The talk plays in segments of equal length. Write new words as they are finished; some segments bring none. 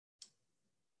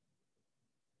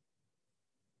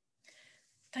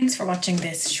Thanks for watching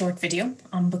this short video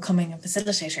on becoming a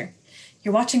facilitator.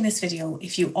 You're watching this video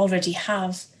if you already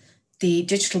have the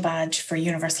digital badge for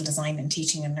Universal Design in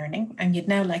Teaching and Learning, and you'd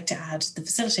now like to add the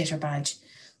facilitator badge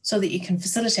so that you can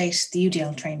facilitate the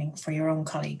UDL training for your own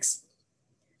colleagues.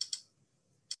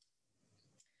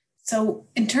 So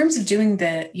in terms of doing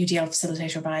the UDL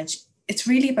facilitator badge, it's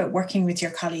really about working with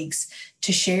your colleagues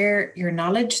to share your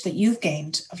knowledge that you've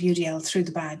gained of UDL through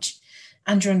the badge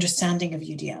and your understanding of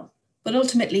UDL. But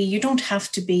ultimately, you don't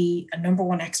have to be a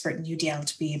 #1 expert in UDL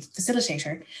to be a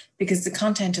facilitator because the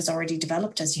content is already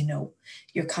developed, as you know.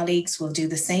 Your colleagues will do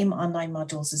the same online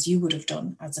modules as you would have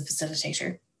done as a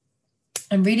facilitator.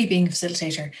 And really being a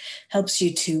facilitator helps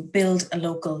you to build a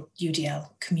local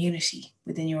UDL community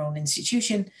within your own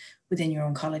institution, within your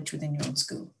own college, within your own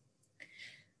school.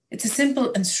 It's a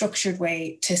simple and structured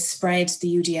way to spread the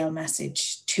UDL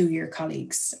message to your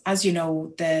colleagues. As you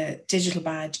know, the digital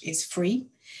badge is free.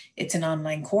 It's an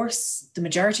online course. The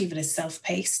majority of it is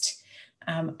self-paced.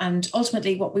 And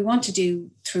ultimately, what we want to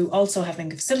do through also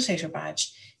having a facilitator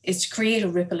badge is to create a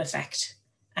ripple effect.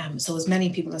 So as many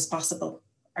people as possible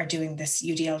are doing this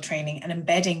UDL training and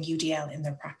embedding UDL in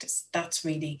their practice. That's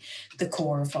really the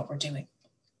core of what we're doing.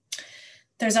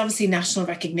 There's obviously national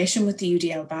recognition with the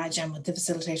UDL badge and with the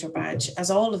facilitator badge,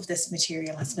 as all of this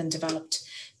material has been developed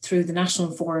through the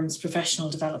National Forum's Professional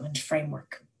Development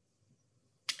Framework.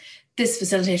 This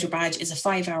facilitator badge is a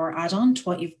 5-hour add-on to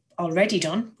what you've already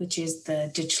done, which is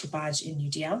the digital badge in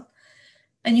UDL.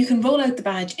 And you can roll out the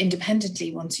badge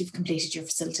independently once you've completed your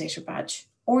facilitator badge,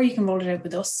 or you can roll it out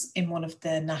with us in one of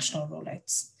the national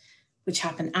rollouts, which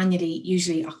happen annually,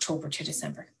 usually October to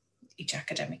December, each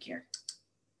academic year.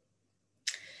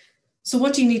 So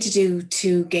what do you need to do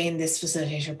to gain this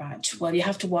facilitator badge? Well, you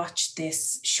have to watch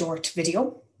this short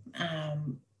video,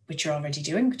 which you're already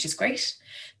doing, which is great.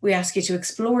 We ask you to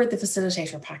explore the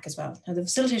facilitator pack as well. Now, the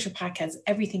facilitator pack has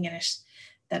everything in it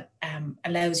that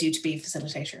allows you to be a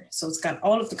facilitator. So it's got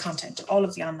all of the content, all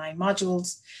of the online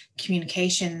modules,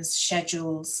 communications,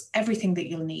 schedules, everything that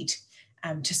you'll need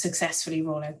to successfully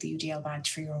roll out the UDL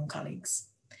badge for your own colleagues.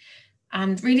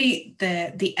 And really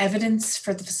the evidence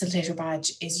for the facilitator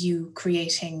badge is you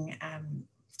creating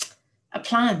a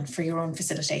plan for your own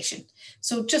facilitation.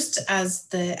 So just as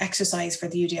the exercise for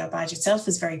the UDL badge itself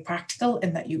is very practical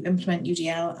in that you implement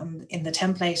UDL and in the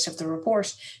template of the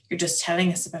report, you're just telling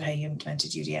us about how you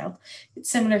implemented UDL. It's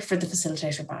similar for the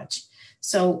facilitator badge.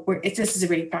 So this is a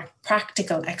really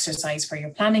practical exercise where you're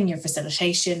planning your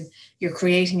facilitation, you're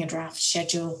creating a draft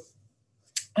schedule,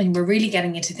 and we're really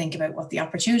getting you to think about what the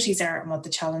opportunities are and what the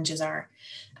challenges are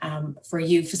for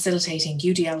you facilitating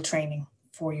UDL training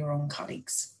for your own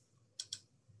colleagues.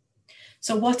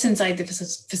 So what's inside the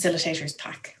facilitator's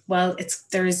pack? Well,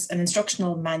 there's an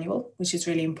instructional manual, which is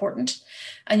really important.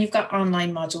 And you've got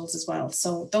online modules as well.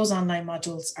 So those online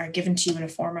modules are given to you in a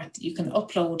format that you can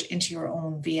upload into your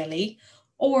own VLE.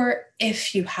 Or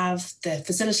if you have the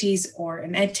facilities or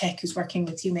an ed tech who's working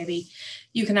with you, maybe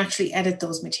you can actually edit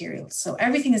those materials. So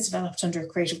everything is developed under a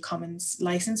Creative Commons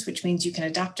license, which means you can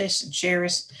adapt it and share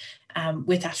it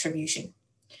with attribution.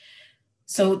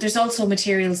 So there's also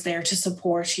materials there to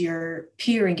support your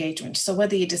peer engagement. So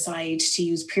whether you decide to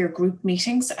use peer group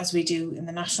meetings, as we do in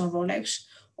the national rollout,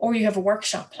 or you have a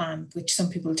workshop plan, which some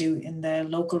people do in the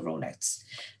local rollouts,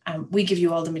 we give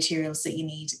you all the materials that you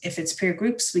need. If it's peer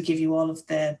groups, we give you all of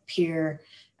the peer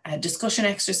discussion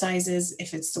exercises.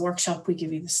 If it's the workshop, we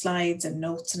give you the slides and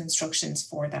notes and instructions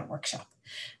for that workshop.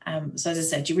 So as I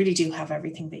said, you really do have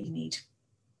everything that you need.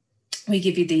 We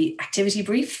give you the activity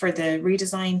brief for the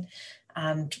redesign,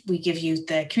 and we give you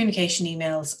the communication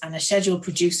emails and a schedule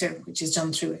producer, which is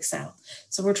done through Excel.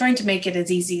 So we're trying to make it as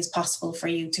easy as possible for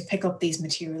you to pick up these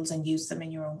materials and use them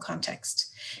in your own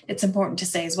context. It's important to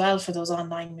say as well, for those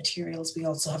online materials, we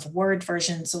also have a Word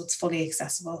version, so it's fully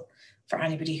accessible for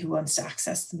anybody who wants to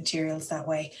access the materials that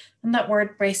way. And that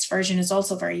Word-based version is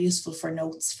also very useful for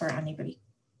notes for anybody.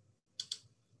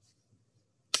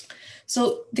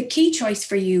 So the key choice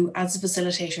for you as a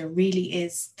facilitator really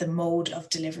is the mode of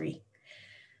delivery.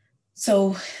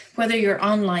 So whether you're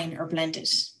online or blended,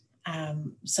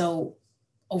 so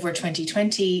over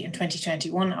 2020 and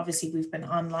 2021, obviously we've been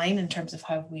online in terms of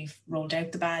how we've rolled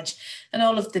out the badge, and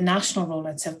all of the national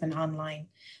rollouts have been online,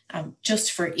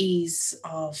 just for ease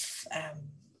of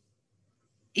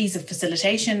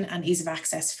facilitation and ease of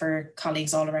access for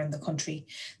colleagues all around the country.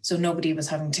 So nobody was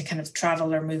having to kind of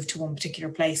travel or move to one particular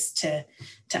place to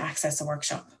access a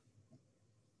workshop.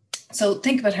 So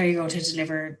think about how you're going to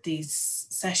deliver these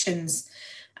sessions.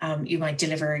 You might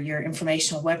deliver your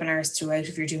informational webinars throughout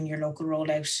if you're doing your local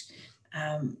rollout.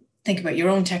 Think about your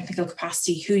own technical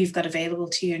capacity, who you've got available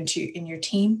to you in your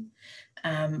team,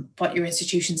 what your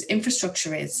institution's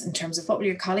infrastructure is in terms of what will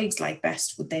your colleagues like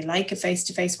best. Would they like a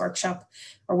face-to-face workshop,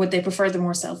 or would they prefer the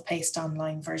more self-paced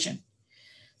online version?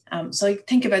 So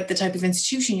think about the type of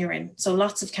institution you're in. So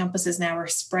lots of campuses now are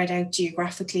spread out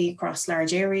geographically across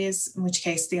large areas, in which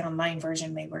case the online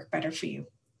version may work better for you.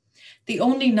 The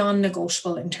only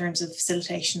non-negotiable in terms of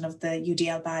facilitation of the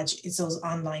UDL badge is those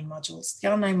online modules.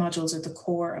 The online modules are the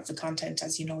core of the content,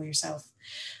 as you know yourself,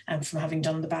 from having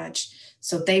done the badge.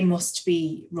 So they must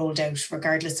be rolled out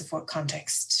regardless of what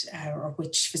context or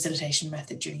which facilitation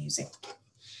method you're using.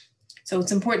 So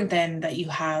it's important then that you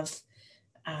have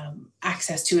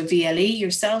access to a VLE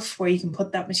yourself, where you can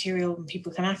put that material and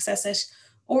people can access it,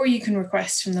 or you can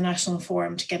request from the National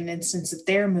Forum to get an instance of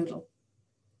their Moodle.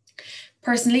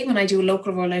 Personally, when I do a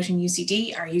local rollout in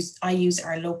UCD, I use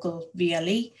our local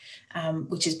VLE,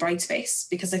 which is Brightspace,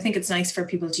 because I think it's nice for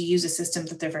people to use a system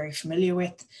that they're very familiar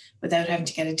with without having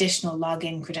to get additional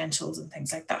login credentials and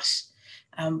things like that.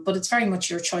 But it's very much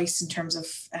your choice in terms of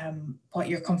what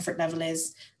your comfort level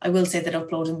is. I will say that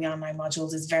uploading the online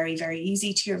modules is very, very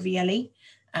easy to your VLE.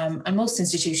 And most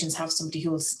institutions have somebody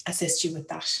who will assist you with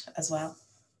that as well.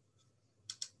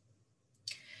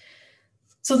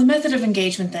 So the method of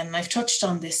engagement then, I've touched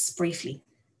on this briefly.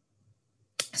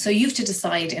 So you have to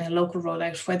decide in a local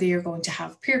rollout whether you're going to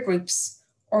have peer groups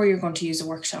or you're going to use a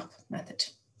workshop method.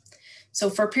 So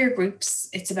for peer groups,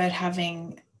 it's about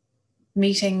having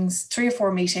meetings, 3 or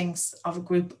 4 meetings of a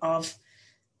group of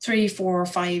 3, 4, or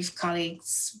 5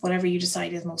 colleagues, whatever you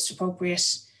decide is most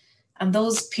appropriate. And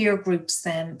those peer groups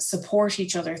then support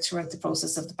each other throughout the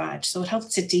process of the badge. So it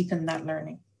helps to deepen that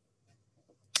learning.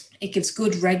 It gives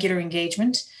good regular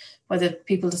engagement, whether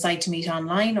people decide to meet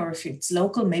online or if it's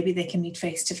local, maybe they can meet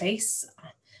face to face.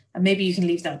 And maybe you can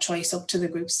leave that choice up to the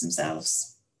groups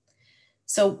themselves.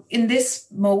 So in this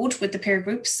mode with the peer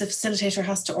groups, the facilitator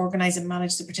has to organise and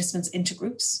manage the participants into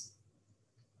groups,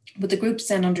 but the groups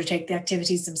then undertake the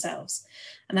activities themselves.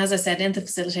 And as I said, in the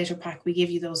facilitator pack, we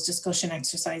give you those discussion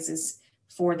exercises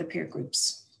for the peer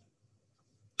groups.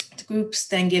 The groups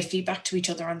then give feedback to each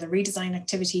other on the redesign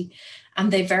activity,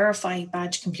 and they verify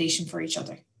badge completion for each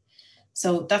other.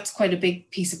 So that's quite a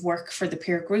big piece of work for the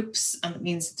peer groups, and it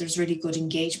means that there's really good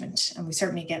engagement, and we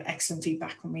certainly get excellent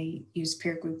feedback when we use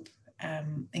peer group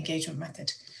engagement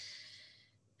method.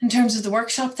 In terms of the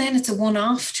workshop then, it's a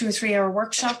one-off 2 or 3 hour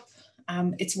workshop.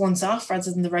 It's once off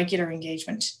rather than the regular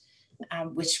engagement,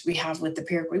 which we have with the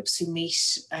peer groups who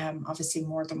meet obviously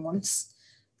more than once.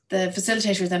 The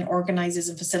facilitator then organises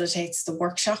and facilitates the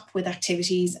workshop with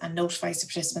activities and notifies the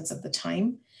participants of the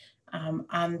time.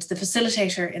 And the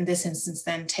facilitator in this instance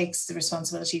then takes the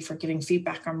responsibility for giving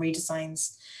feedback on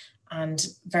redesigns and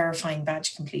verifying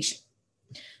badge completion.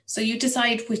 So you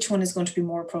decide which one is going to be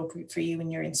more appropriate for you in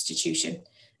your institution,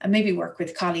 and maybe work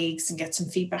with colleagues and get some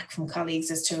feedback from colleagues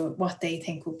as to what they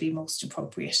think would be most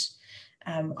appropriate.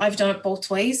 I've done it both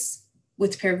ways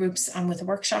with peer groups and with a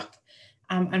workshop.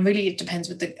 And really it depends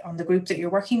on the group that you're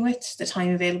working with, the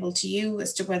time available to you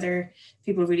as to whether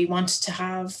people really want to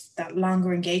have that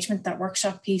longer engagement, that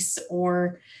workshop piece,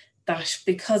 or that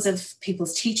because of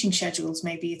people's teaching schedules,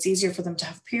 maybe it's easier for them to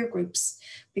have peer groups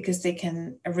because they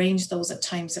can arrange those at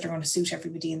times that are going to suit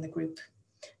everybody in the group.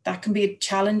 That can be a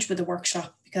challenge with a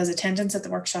workshop because attendance at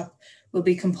the workshop will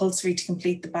be compulsory to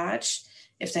complete the badge.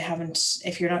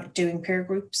 If you're not doing peer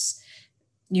groups,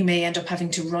 you may end up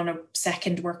having to run a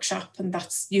second workshop. And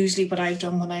that's usually what I've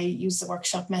done when I use the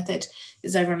workshop method,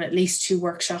 is I run at least 2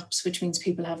 workshops, which means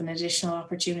people have an additional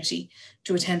opportunity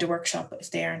to attend a workshop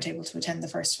if they aren't able to attend the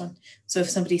first one. So if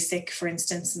somebody's sick, for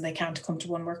instance, and they can't come to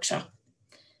one workshop,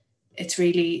 it's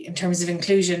really, in terms of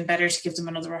inclusion, better to give them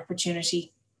another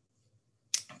opportunity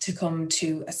to come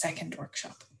to a second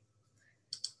workshop.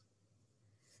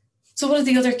 So what are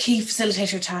the other key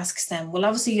facilitator tasks then? Well,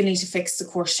 obviously you need to fix the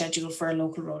course schedule for a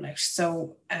local rollout.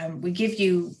 So we give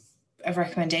you a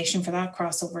recommendation for that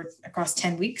across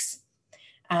 10 weeks,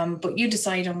 but you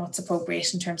decide on what's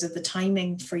appropriate in terms of the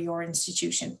timing for your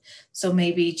institution. So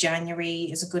maybe January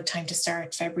is a good time to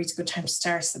start, February is a good time to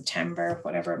start, September,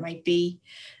 whatever it might be.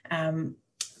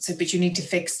 But you need to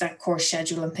fix that course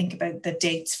schedule and think about the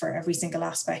dates for every single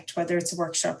aspect, whether it's a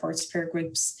workshop or it's peer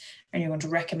groups, and you're going to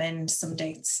recommend some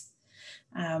dates.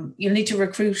 You'll need to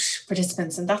recruit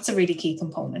participants, and that's a really key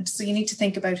component. So you need to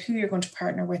think about who you're going to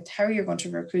partner with, how you're going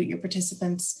to recruit your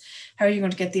participants, how are you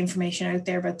going to get the information out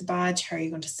there about the badge, how are you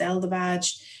going to sell the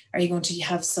badge, are you going to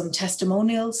have some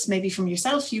testimonials maybe from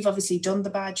yourself? You've obviously done the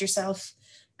badge yourself,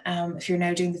 if you're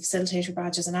now doing the facilitator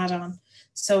badge as an add-on.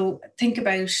 So think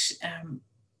about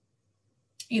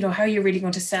how you're really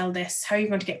going to sell this, how you're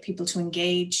going to get people to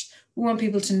engage. We want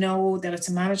people to know that it's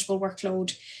a manageable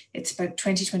workload. It's about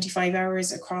 20, 25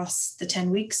 hours across the 10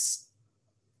 weeks.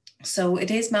 So it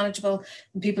is manageable,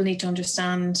 and people need to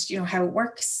understand, how it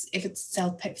works, if it's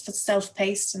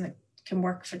self-paced and it can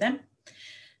work for them.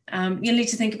 You'll need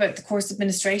to think about the course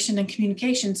administration and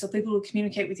communication, so people will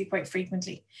communicate with you quite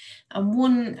frequently. And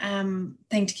one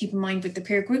thing to keep in mind with the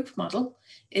peer group model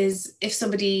is if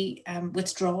somebody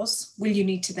withdraws, will you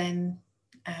need to then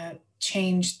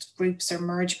change groups or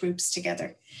merge groups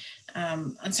together?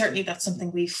 And certainly that's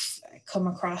something we've come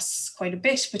across quite a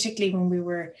bit, particularly when we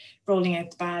were rolling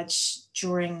out the badge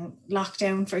during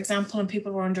lockdown, for example, and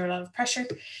people were under a lot of pressure.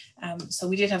 So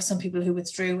we did have some people who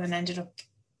withdrew and ended up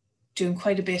doing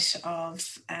quite a bit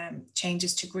of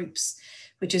changes to groups,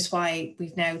 which is why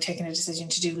we've now taken a decision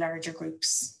to do larger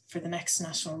groups for the next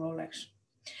national rollout.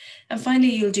 And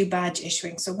finally, you'll do badge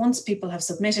issuing. So once people have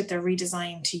submitted their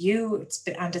redesign to you, it's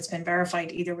been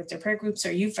verified either with their peer groups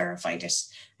or you've verified it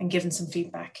and given some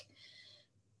feedback,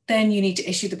 then you need to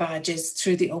issue the badges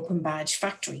through the Open Badge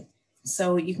Factory.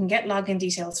 So you can get login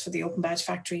details for the Open Badge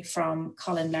Factory from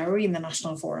Colin Lowry in the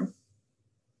National Forum,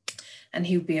 and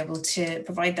he'll be able to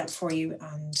provide that for you,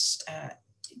 and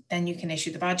then you can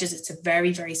issue the badges. It's a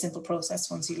very, very simple process.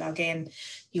 Once you log in,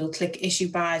 you'll click issue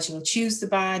badge, you'll choose the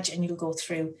badge, and you'll go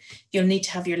through. You'll need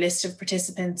to have your list of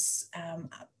participants,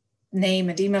 name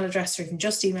and email address, or even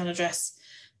just email address,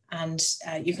 and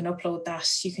you can upload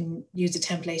that. You can use a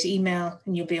template email,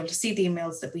 and you'll be able to see the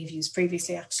emails that we've used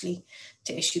previously actually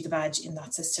to issue the badge in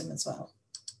that system as well.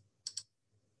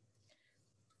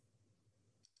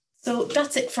 So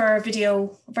that's it for our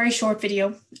video, a very short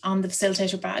video on the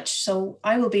Facilitator badge. So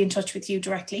I will be in touch with you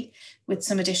directly with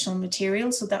some additional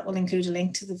material. So that will include a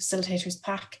link to the Facilitator's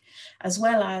pack, as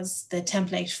well as the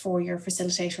template for your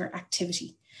Facilitator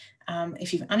activity.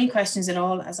 If you have any questions at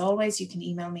all, as always, you can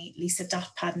email me,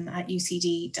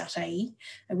 lisa.padden@ucd.ie.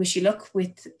 I wish you luck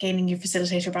with gaining your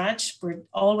Facilitator badge. We're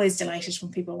always delighted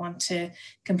when people want to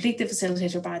complete the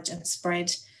Facilitator badge and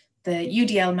spread the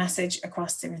UDL message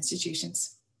across their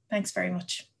institutions. Thanks very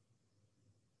much.